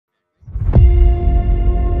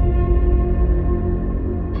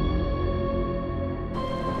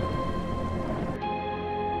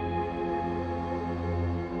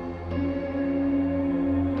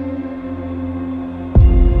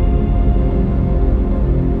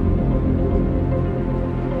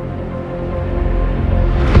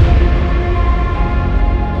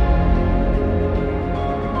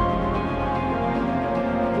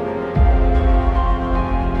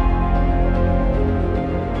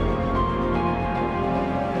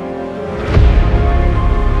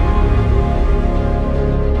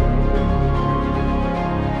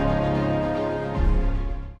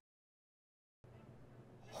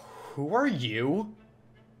are you?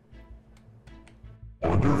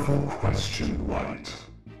 Wonderful question, Light.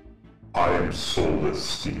 I am Soulless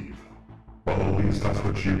Steve. Well, at least that's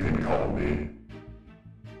what you can call me.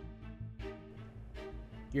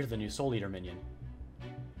 You're the new Soul Eater minion.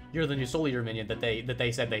 You're the new Soul Eater minion that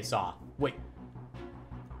they said they saw. Wait,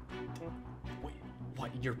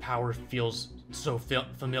 what? Your power feels so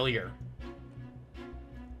familiar.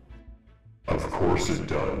 Of course it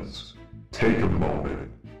does. Take a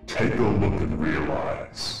moment. Take a look and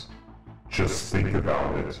realize. Just think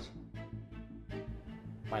about it.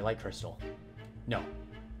 My light crystal. No.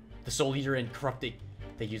 The Soul Eater and Corrupted.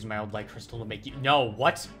 They used my old light crystal to make you. No,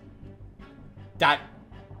 what?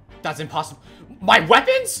 That's impossible. My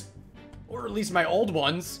weapons? Or at least my old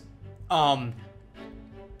ones. Pal,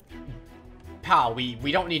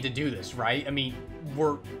 we don't need to do this, right? I mean,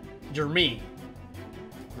 you're me.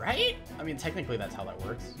 Right? I mean, technically that's how that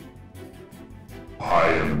works. I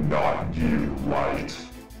am not you, Light.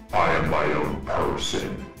 I am my own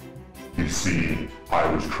person. You see, I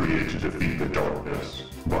was created to defeat the darkness,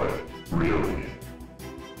 but really,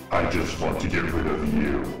 I just want to get rid of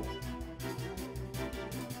you.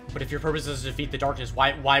 But if your purpose is to defeat the darkness,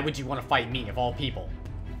 why would you want to fight me, of all people?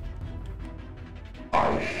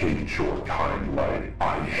 I hate your kind, Light.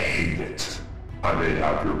 I hate it. I may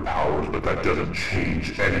have your powers, but that doesn't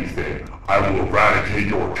change anything. I will eradicate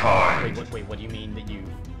your kind. Wait, what do you mean that you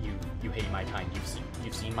hate my kind?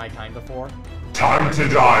 You've seen my kind before? Time to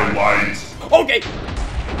die, Light! Okay! Oh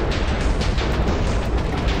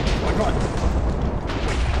my god!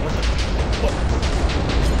 Wait, what?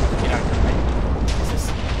 Get out of here, right? Is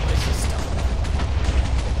this stuff?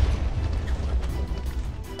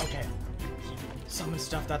 Okay. Summon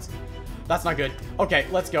stuff, that's not good. Okay,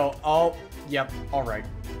 let's go. Oh, yep, alright.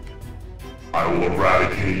 I will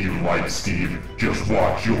eradicate you, Light Steve. Just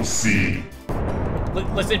watch, you'll see.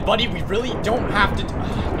 Listen, buddy, we really don't have to...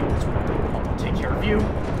 I'll take care of you.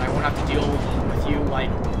 I won't have to deal with you like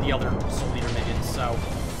the other Soul Eater minions, so...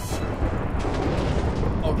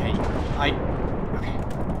 Okay, Okay,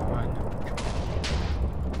 come on.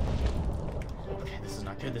 Okay,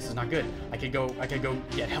 this is not good. I could go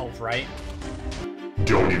get help, right?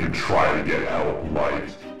 Don't even try to get help,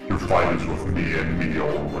 Light. Your fight is with me and me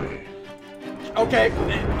only. Okay,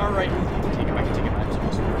 alright. I can take him. I'm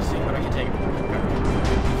supposed to be seeing, but I can take him.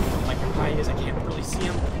 Like how high he is, I can't really see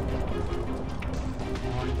him.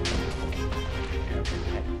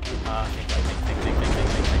 Think.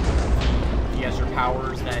 If he has your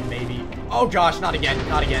powers, then maybe... Oh gosh, not again. Get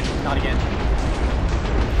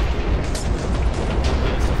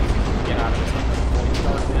out of this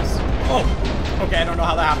darkness. Oh! Okay, I don't know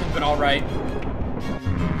how that happened, but alright.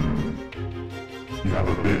 You have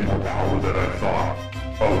a bit more power than I thought.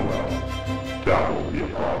 Oh well, that won't be a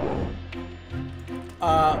problem.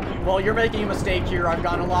 Well, you're making a mistake here. I've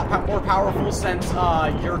gotten a lot more powerful since,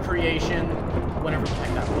 your creation. Whenever the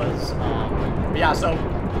heck that was. But yeah, so...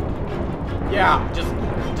 Yeah, just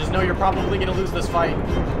know you're probably gonna lose this fight.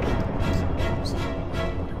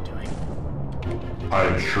 I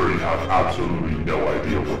am sure you have absolutely no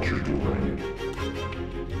idea what you're doing.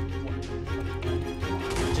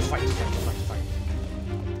 Just fight.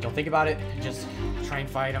 Don't think about it. Just try and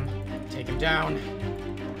fight him. Take him down.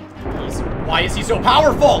 Why is he so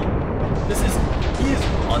powerful? He is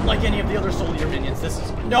unlike any of the other Soul Eater minions.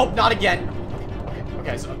 Nope, not again.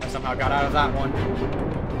 Okay, so I somehow got out of that one.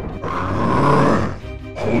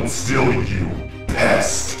 Hold still, you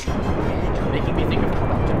pest. You're making me think of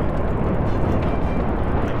Corrupted.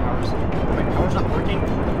 My power's not working.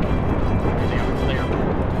 They're a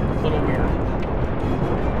little weird.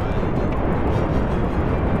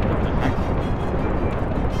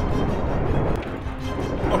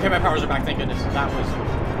 Okay, my powers are back, thank goodness. That was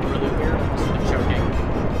really weird. I was sort of choking.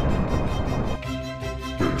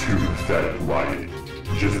 You're too pathetic, Light.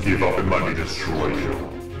 Just give up and let me destroy you.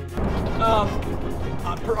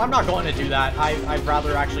 I'm not going to do that. I'd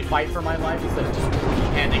rather actually fight for my life instead of just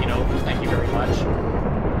handing it over. Thank you very much.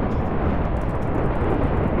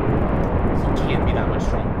 He can't be that much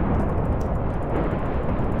stronger.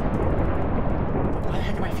 Why the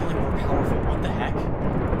heck am I feeling more powerful? What the heck?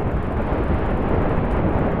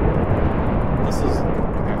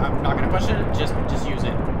 Okay, I'm not gonna question it, just use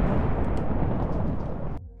it.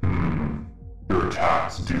 Your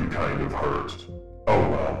attacks do kind of hurt. Oh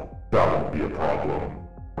well, that won't be a problem.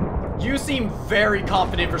 You seem very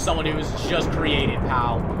confident for someone who was just created,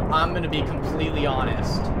 pal. I'm gonna be completely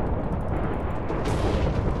honest.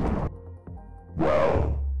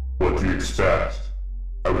 Well, what do you expect?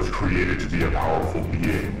 I was created to be a powerful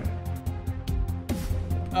being.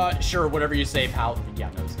 Sure, whatever you say, pal. Yeah,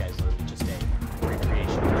 no, this guy's literally just a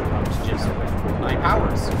recreation. I was advantages. My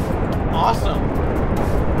powers. Awesome.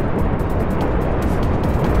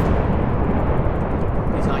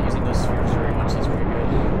 He's not using those spheres very much. That's pretty good.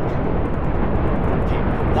 Okay.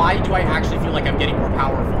 Why do I actually feel like I'm getting more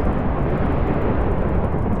powerful?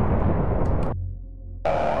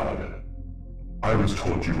 Odd. I was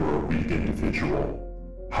told you were a weak individual.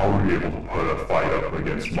 How were you able to put a fight up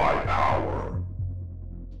against my power?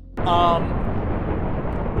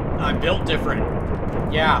 I'm built different.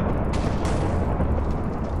 Yeah.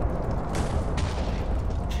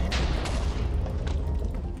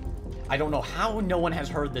 I don't know how no one has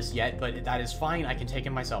heard this yet, but that is fine. I can take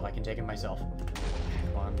him myself. I can take him myself.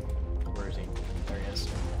 Come on. Where is he? There he is.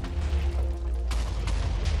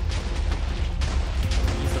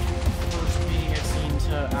 He's the first being I've seen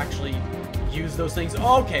to actually use those things.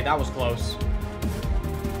 Okay, that was close.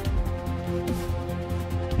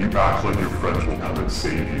 You act like your friends will come and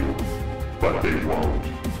save you, but they won't.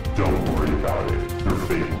 Don't worry about it. Your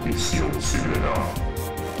fate will be sealed soon enough.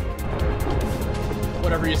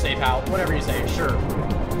 Whatever you say, pal. Whatever you say. Sure. Come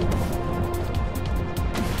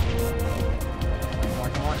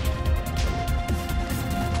on, come on.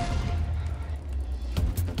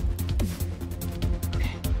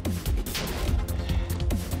 Okay.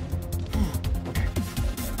 Okay.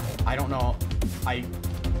 I don't know. I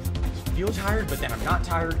feel tired, but then I'm not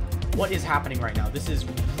tired. What is happening right now? This is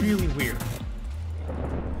really weird. Is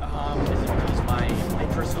it because my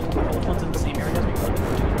crystal one's in the same area as me?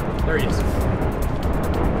 There he is.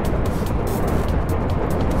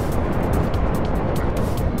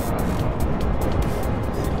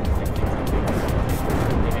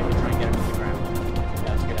 Maybe we try and get him to the ground.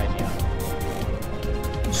 That's a good idea.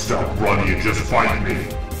 Stop running and just fight me.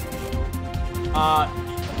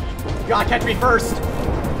 You gotta catch me first.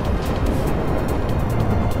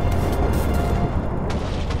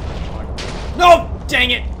 No!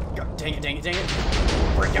 Dang it! God, dang it, dang it, dang it.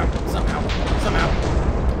 Break out. Somehow. Somehow.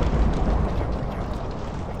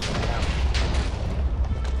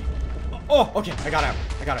 Oh, okay. I got out.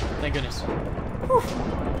 I got it. Thank goodness. Whew.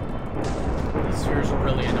 These spheres are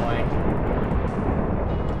really annoying.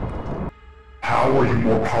 How are you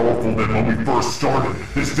more powerful than when we first started?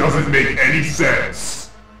 This doesn't make any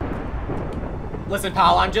sense. Listen,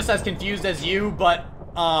 pal, I'm just as confused as you, but,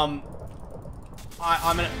 I'm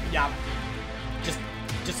gonna, yeah.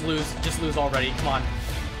 Just lose already. Come on.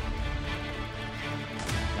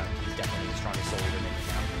 No, he's definitely the strongest soul leader maybe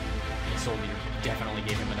now. The soul leader definitely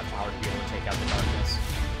gave him enough power to be able to take out the darkness.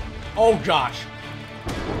 Oh gosh.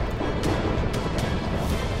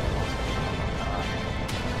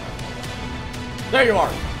 There you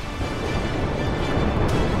are.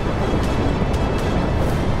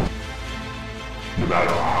 No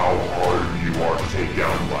matter how hard you are to take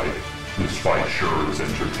down life, this fight sure is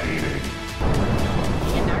entertaining.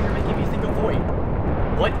 And now you're making me think of Void.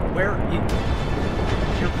 What? Where in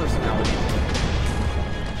your personality?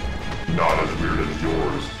 Not as weird as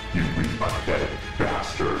yours, you weak, pathetic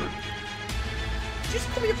bastard. Just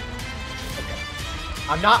call me a... Okay.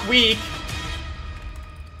 I'm not weak.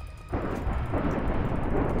 How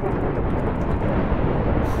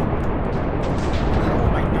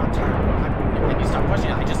am I not tired? I need to stop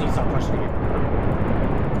questioning it. I just need to stop questioning it.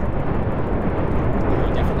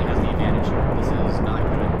 He definitely has the advantage here. This is not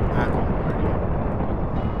good at all. Where did he go?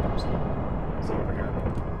 Oops. Is he over here?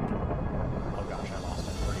 Oh gosh, I lost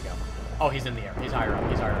him. Where'd he go? Oh, he's in the air. He's higher up.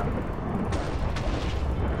 He's higher up.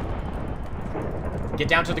 Get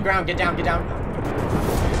down to the ground. Get down. Get down.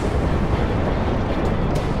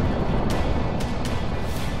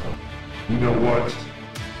 You know what?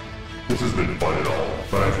 This has been fun and all,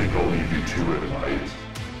 but I think I'll leave you to it, right?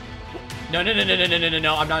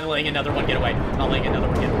 No. I'm not letting another one get away. I'm not letting another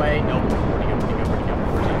one get away. Nope. Where'd he go? Where'd he go?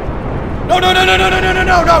 Where'd he go? Where'd he go?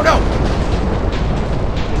 No.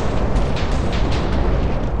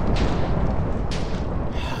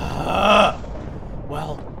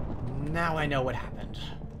 Well, now I know what happened.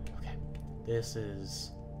 Okay. This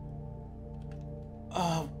is...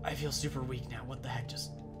 Oh, I feel super weak now. What the heck?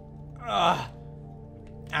 Just... Ow.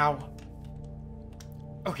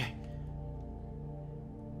 Okay.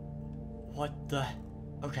 What the...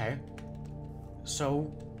 Okay.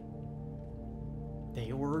 So...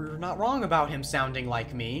 They were not wrong about him sounding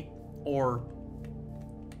like me. Or...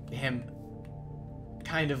 him...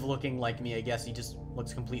 kind of looking like me, I guess. He just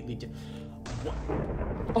looks completely different.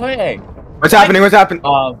 Oh, hey. What's happening? What's happening?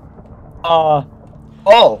 Oh.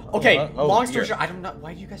 Okay, long story short, I don't know.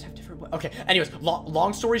 Why do you guys have different... Okay, anyways,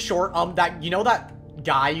 long story short, that... You know that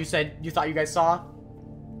guy you said you thought you guys saw?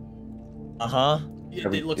 Uh-huh.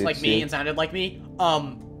 It looks like me and sounded like me.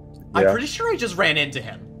 I'm pretty sure I just ran into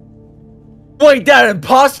him. Wait, that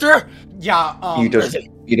imposter? Yeah,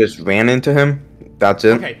 You just ran into him? That's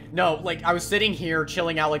it? Okay, no, like, I was sitting here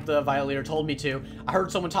chilling out like the Violator told me to. I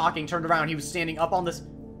heard someone talking, turned around, he was standing up on this...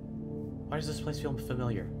 Why does this place feel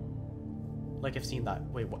familiar? Like, I've seen that.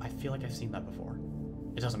 Wait, I feel like I've seen that before.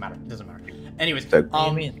 It doesn't matter. It doesn't matter. Anyways,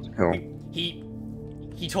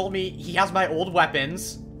 he told me he has my old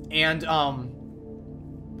weapons, and,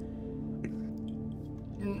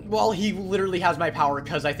 well, he literally has my power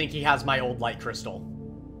because I think he has my old light crystal.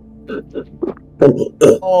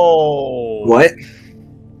 Oh. What?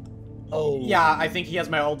 Oh. Yeah, I think he has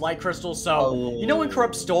my old light crystal, so... You know when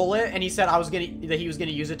Corrupt stole it, and he said that he was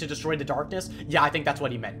gonna use it to destroy the darkness? Yeah, I think that's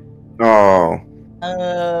what he meant. Oh.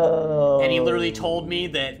 Oh. And he literally told me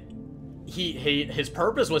that his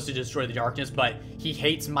purpose was to destroy the darkness, but he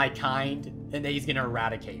hates my kind, and that he's gonna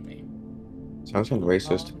eradicate me. Sounds kind of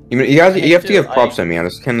racist. You have to give props to me, man.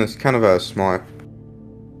 It's kind of a small...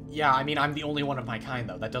 Yeah, I mean, I'm the only one of my kind,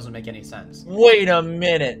 though. That doesn't make any sense. Wait a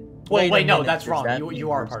minute. Wait, no, that's wrong.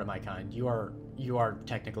 You are part of my kind. You are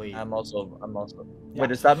technically... I'm also... Yeah. Wait,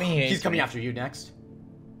 does that mean he's coming after you next?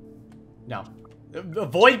 No.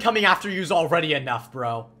 Void coming after you is already enough,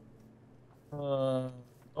 bro. Don't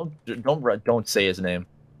say his name.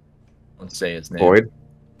 Don't say his name. Void?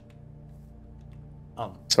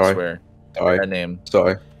 Sorry. I swear. Sorry. That name.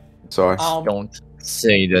 Sorry. Don't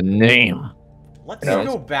say the name. Let's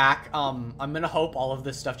go back. I'm gonna hope all of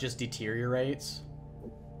this stuff just deteriorates. I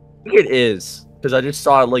think it is, because I just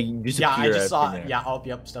saw it like disappear. Yeah, I just saw it. Yeah. Oh,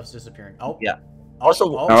 yep. Stuff's disappearing. Oh. Yeah.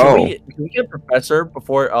 Also, can we get a professor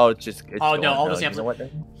before? Oh, it's oh no! All the samples.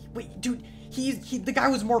 Wait, dude. The guy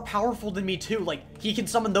was more powerful than me too. Like he can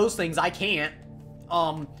summon those things. I can't.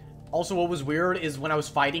 Also, what was weird is when I was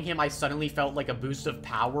fighting him, I suddenly felt like a boost of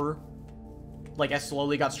power. Like I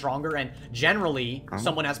slowly got stronger, and generally,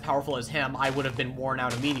 someone as powerful as him, I would have been worn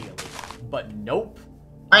out immediately. But nope.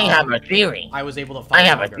 I have a theory. I was able to fight. I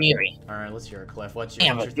have a theory. All right, let's hear it, Cliff. What's I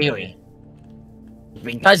your have a theory.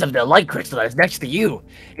 Because of the light crystal that's next to you.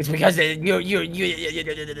 It's because you.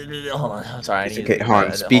 Hold on. I'm sorry. Okay,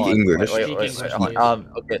 Han, speak English. Wait.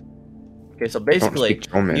 Okay. So basically,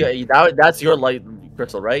 that's your light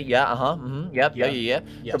crystal, right? Yeah. Yep. Yeah. Yes.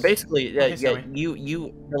 So basically,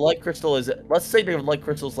 the light crystal is. Let's say the light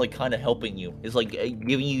crystal is like kind of helping you. It's like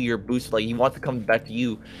giving you your boost. Like he wants to come back to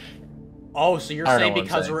you. Oh, so you're saying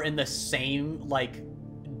because we're in the same like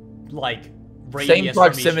same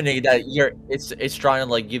proximity that it's trying to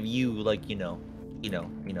like give you like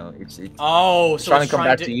it's oh, so trying to come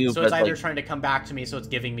back to you. So it's either trying to come back to me, so it's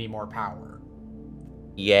giving me more power.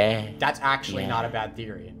 Yeah. That's actually not a bad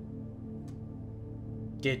theory.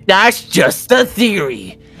 That's just a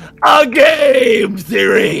theory. A game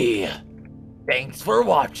theory. Thanks for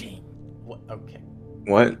watching. What? Okay.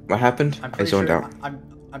 What happened? I zoned out.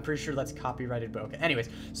 I'm pretty sure that's copyrighted, but okay. Anyways,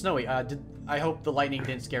 Snowy, I hope the lightning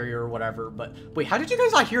didn't scare you or whatever, but wait, how did you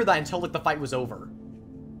guys not hear that until like the fight was over?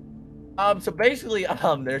 So basically,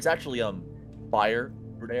 there's actually fire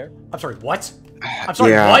over there. I'm sorry, what? I'm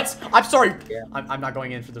sorry, what? I'm sorry. Yeah. I'm not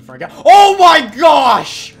going in for the front guy. Oh my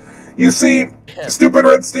gosh! You see, stupid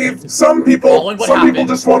Red Steve, some people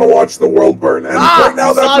just want to watch the world burn, and right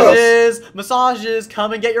now that's us. Massages,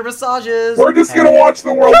 come and get your massages. We're just gonna watch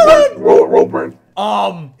the world burn.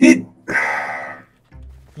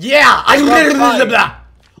 Yeah, I literally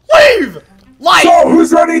leave. Light. So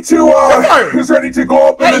who's ready to go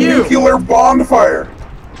up in a nuclear bonfire?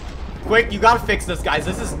 Quick, you gotta fix this, guys.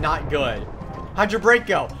 This is not good. How'd your break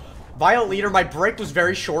go? Violet Leader, my break was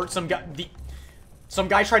very short. Some guy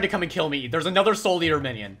tried to come and kill me. There's another Soul Eater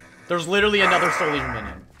minion. There's literally another Soul Eater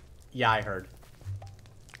minion. Yeah, I heard.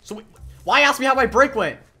 So why ask me how my break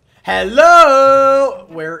went? Hello?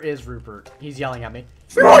 Where is Rupert? He's yelling at me.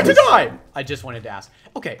 You're going to die! I just wanted to ask.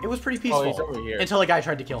 Okay, it was pretty peaceful. He's over here. Until a guy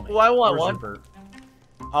tried to kill me. Oh, I want Where's one. Rupert?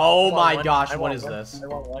 Oh my gosh, what is this? I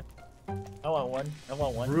want one.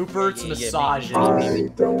 Rupert's massages. I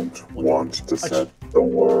don't want to set the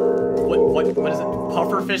world. What is it?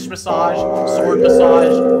 Pufferfish massage? Sword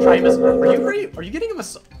massage? Try massage? Are you getting a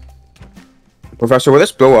massage? Professor, will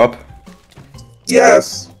this blow up?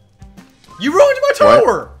 Yes! You ruined my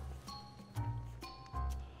tower!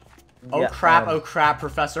 Yeah, oh crap,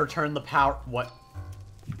 Professor, turn the power. What?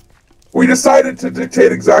 We decided to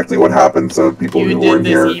dictate exactly what happened so people who weren't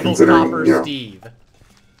here considering, Steve.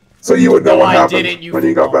 So you would know what happened when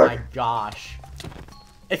you got back. Oh my gosh.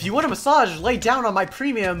 If you want a massage, lay down on my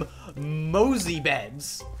premium Mossy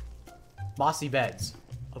beds. Mossy beds.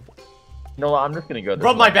 No, I'm just gonna go there.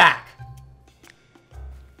 Rub my back.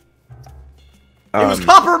 It was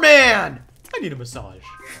Copper Man! I need a massage.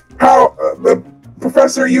 How,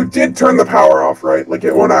 Professor, you did turn the power off, right? Like,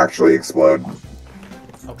 it won't actually explode.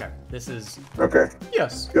 Okay, this is... Okay.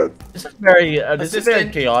 Yes. Good. This is very, this is very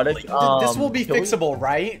chaotic. This will be fixable,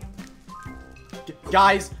 right?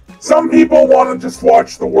 Guys... Some people want to just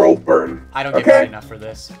watch the world burn. I don't get paid enough for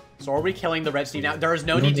this. So are we killing the Red Steve now? There is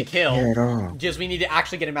no need to kill. Just we need to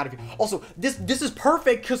actually get him out of here. Also, this is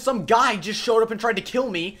perfect because some guy just showed up and tried to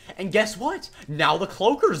kill me. And guess what? Now the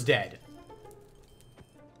Cloaker's dead.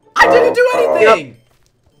 I didn't do anything!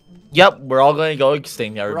 Yep, we're all going to go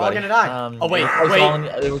extinct, everybody. We're all gonna die. Oh, wait.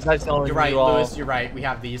 It was nice knowing you're right, you all. Lewis, you're right. We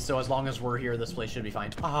have these, so as long as we're here, this place should be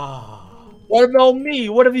fine. Ah. What about me?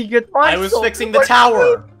 What if you get my I was fixing the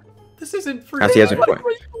tower. This isn't free. He has a point.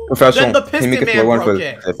 Professor, then the can you make Piston a Man one broke for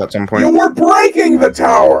it. if at some point? You were breaking the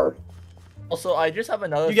tower! Also, I just have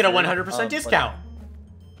another... You get a 100% discount.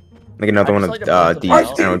 Make another one of like these,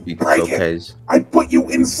 and it would be Lopez. I put you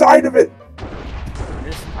inside of it!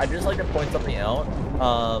 I just like to point something out.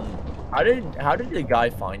 How did the guy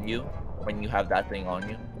find you when you have that thing on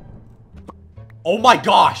you? Oh my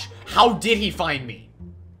gosh! How did he find me?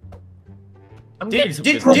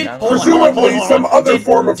 Presumably some other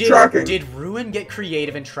form of tracking. Did Ruin get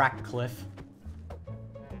creative and track Cliff?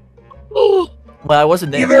 Well, I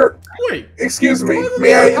wasn't there. Either. Wait. Excuse me.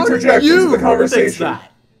 May I interject into the conversation?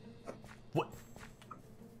 What?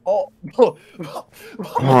 Oh. Hold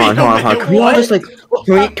on. Can we all just like?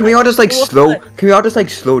 Can we all just like slow? Can we all just like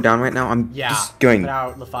slow down right now? I'm just going. Put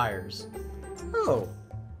out the fires. Oh.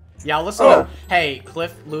 Yeah, listen up. Hey,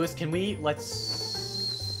 Cliff, Lewis, can we let's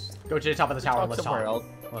go to the top of the tower and let's talk.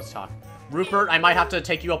 Let's talk. Rupert, I might have to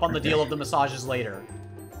take you up on the deal of the massages later.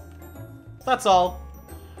 That's all.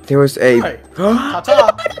 There was a...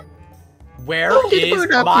 Ta-ta! Where is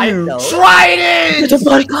my trident? It's a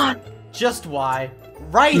bodyguard! Just why?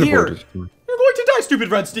 Right here! You're going to die, stupid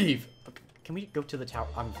Red Steve! Okay, can we go to the tower?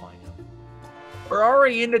 I'm fine now. We're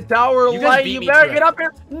already in the tower. You better get up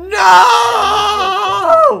here. No!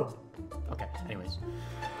 Okay, anyways.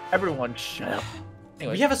 Everyone shut up.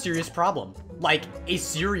 Anyways. We have a serious problem. Like, a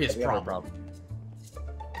serious problem.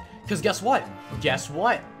 Because guess what?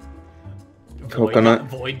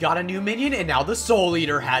 Void got a new minion, and now the Soul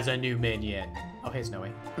Eater has a new minion. Oh, hey,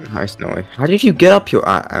 Snowy. Hi, Snowy. How did you get up here?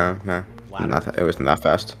 Nah. It wasn't that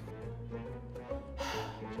fast.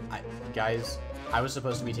 Guys, I was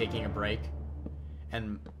supposed to be taking a break,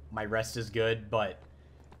 and my rest is good, but...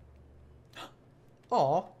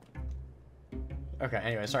 Aw. Okay,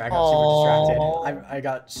 anyway, sorry, I got super distracted. I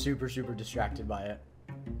got super distracted by it.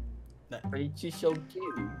 It's just so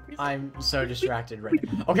cute. I'm so distracted right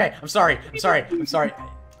now. Okay, I'm sorry.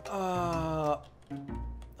 Aw.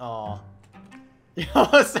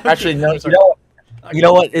 Actually, no, you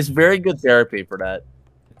know what? It's very good therapy for that.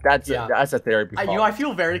 That's a therapy. I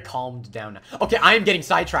feel very calmed down now. Okay, I am getting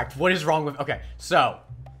sidetracked. What is wrong with... Okay, so...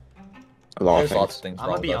 There's lots of things I'm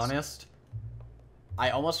gonna be honest. I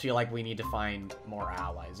almost feel like we need to find more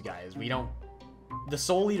allies, guys. We don't... The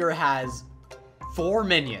Soul Eater has 4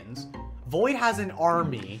 minions. Void has an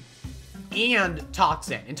army. And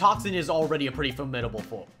Toxin. And Toxin is already a pretty formidable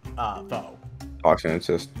foe. Toxin, it's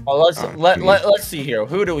just... Well, let's see here.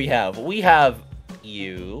 Who do we have? We have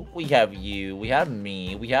you. We have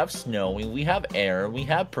me. We have Snowy. We have Aaron. We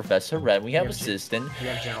have Professor Red. We have Assistant. We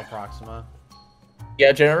have General Proxima.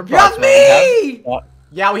 Yeah, General Proxima. You have me!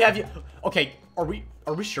 Yeah, we have you. Okay, are we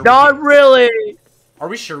sure? Not really! Are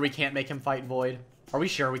we sure we can't make him fight Void? Are we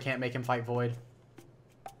sure we can't make him fight Void?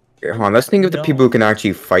 Okay, hold on, let's think of the people who can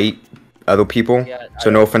actually fight other people. Yeah, so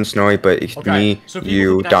no offense, Snowy, but it's me,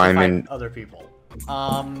 you, Diamond. Other people.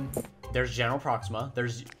 There's General Proxima.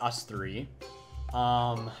 There's us 3. Who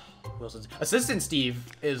else is... Assistant Steve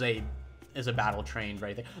is a battle trained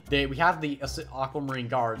right there. We have the Aquamarine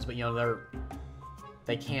guards, but you know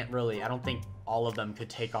they can't really. I don't think all of them could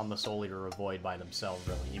take on the Soul Eater or Void by themselves,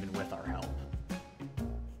 really, even with our help.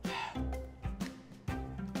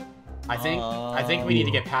 I think we need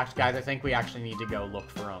to get packed, guys. I think we actually need to go look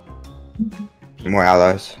for more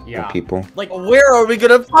allies. Yeah. More people. Like, where are we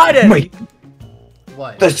gonna find it? Wait.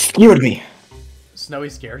 What? That scared me. Snowy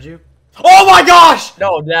scared you? Oh my gosh!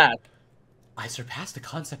 No, that. I surpassed the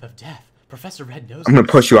concept of death. Professor Red knows. I'm gonna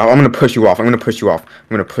push you off. I'm gonna push you off. I'm gonna push you off. I'm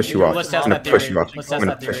gonna push you off. Let's I'm test gonna that push theory. you off. Let's I'm test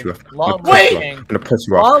gonna that push you theory. off. I'm gonna push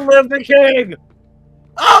you off. Long live the king!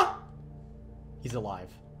 Ah! He's alive.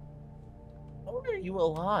 How are you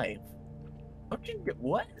alive? How'd you get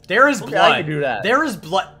what? There is blood. I can do that. There is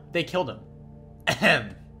blood. They killed him.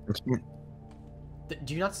 Ahem.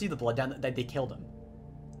 Do you not see the blood down there? They killed him.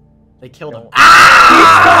 They killed him.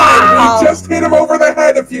 Ah! We just hit him over the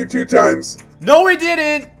head a few times. No, we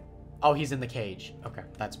didn't. Oh, he's in the cage. Okay,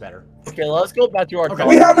 that's better. Okay, let's go back to our.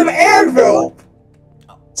 We have an anvil.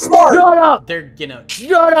 Smart! Shut up! They're gonna...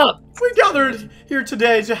 Shut up! We gathered here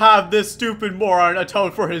today to have this stupid moron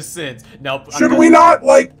atone for his sins. Nope. Should we not,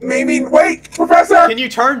 like, maybe... Wait, Professor! Can you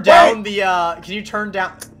turn down the, Can you turn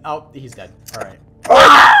down... Oh, he's dead. Alright.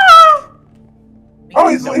 Oh,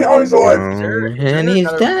 he's alive. And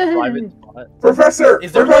he's dead. Professor!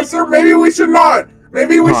 Professor, maybe we should not!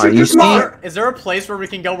 Maybe we should just not! Is there a place where we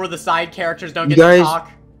can go where the side characters don't get to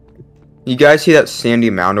talk? You guys see that sandy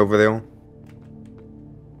mound over there?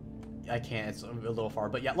 I can't. It's a little far,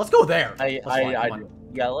 but yeah, let's go there. Yeah,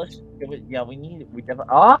 let's give it. Yeah, we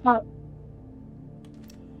definitely.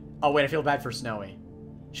 Oh wait, I feel bad for Snowy.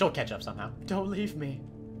 She'll catch up somehow. Don't leave me.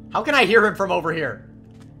 How can I hear him from over here?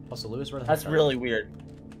 Also, Lewis, where the That's really weird.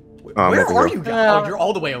 Where are you guys? Oh, you're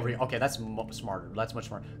all the way over here. Okay, that's smarter. That's much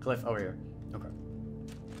smarter. Cliff, over here. Okay.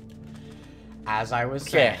 As I was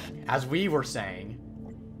saying, as we were saying.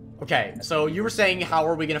 Okay, so you were saying, how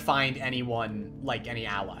are we gonna find anyone, like any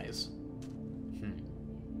allies?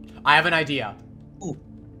 I have an idea. Ooh.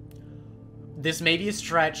 This may be a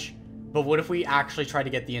stretch, but what if we actually try to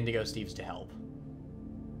get the Indigo Steves to help?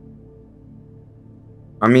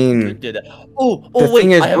 I mean,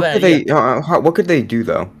 what could they do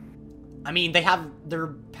though? I mean, they have their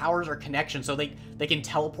powers or connections, so they can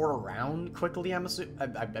teleport around quickly. I'm assuming.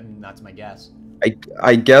 I mean, that's my guess.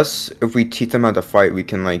 I guess if we teach them how to fight, we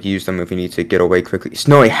can like use them if we need to get away quickly.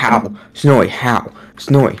 Snowy, how? Snowy, how?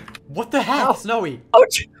 Snowy. What the hell, Snowy? How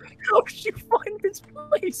did you find this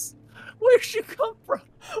place? Where'd she come from?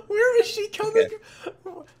 Where is she coming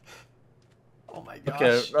from? Oh my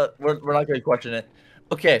gosh. Okay, we're not gonna question it.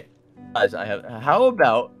 Okay, guys, how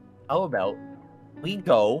about we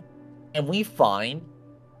go and we find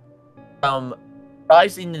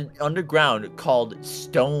guys in the underground called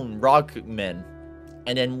Stone Rock Men,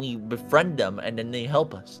 and then we befriend them, and then they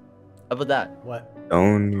help us. How about that? What?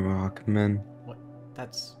 Stone Rock Men. What?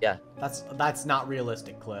 That's that's not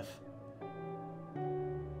realistic, Cliff.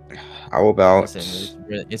 How about it's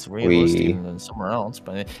realistic than somewhere else,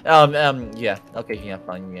 but yeah, okay, yeah,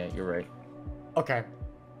 fine, yeah, you're right. Okay,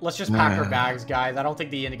 let's just pack our bags, guys. I don't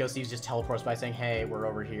think the Indigo Steves just teleport us by saying, "Hey, we're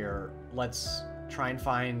over here." Let's try and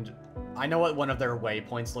find. I know what one of their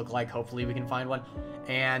waypoints look like. Hopefully, we can find one.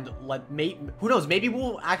 And who knows? Maybe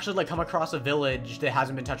we'll actually like come across a village that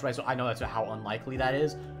hasn't been touched by. So I know that's how unlikely that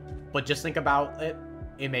is, but just think about it.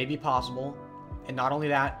 It may be possible, and not only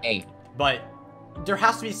that, but there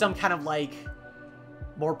has to be some kind of like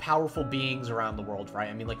more powerful beings around the world, right?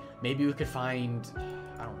 I mean, like maybe we could find,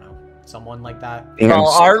 I don't know, someone like that. Well,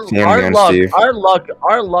 our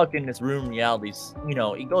luck in this room realities, you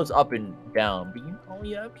know, it goes up and down. But you know,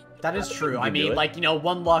 yeah, that is true. I mean, like, you know,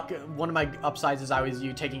 one of my upsides is I was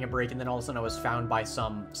taking a break, and then all of a sudden I was found by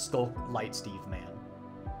some Skull Light Steve man.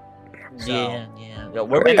 So, yeah. Our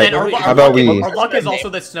luck is also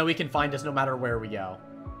that Snowy can find us no matter where we go.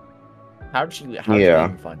 How did you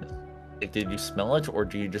even find us? Like, did you smell it, or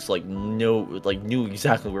do you just like knew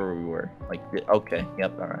exactly where we were? Like, okay,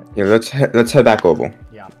 yep, all right. Yeah, let's head back over.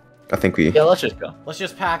 Yeah. I think we. Yeah, let's just go. Let's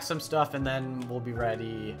just pack some stuff, and then we'll be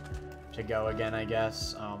ready to go again, I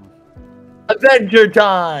guess. Adventure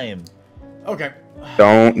time. Okay.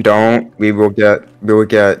 Don't. We will get.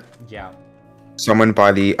 Yeah. Summoned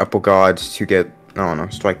by the upper gods to get. I don't know.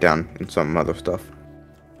 Strike down and some other stuff.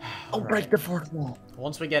 Oh, break the fourth wall.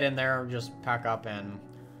 Once we get in there, just pack up and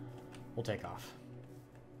we'll take off.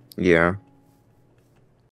 Yeah.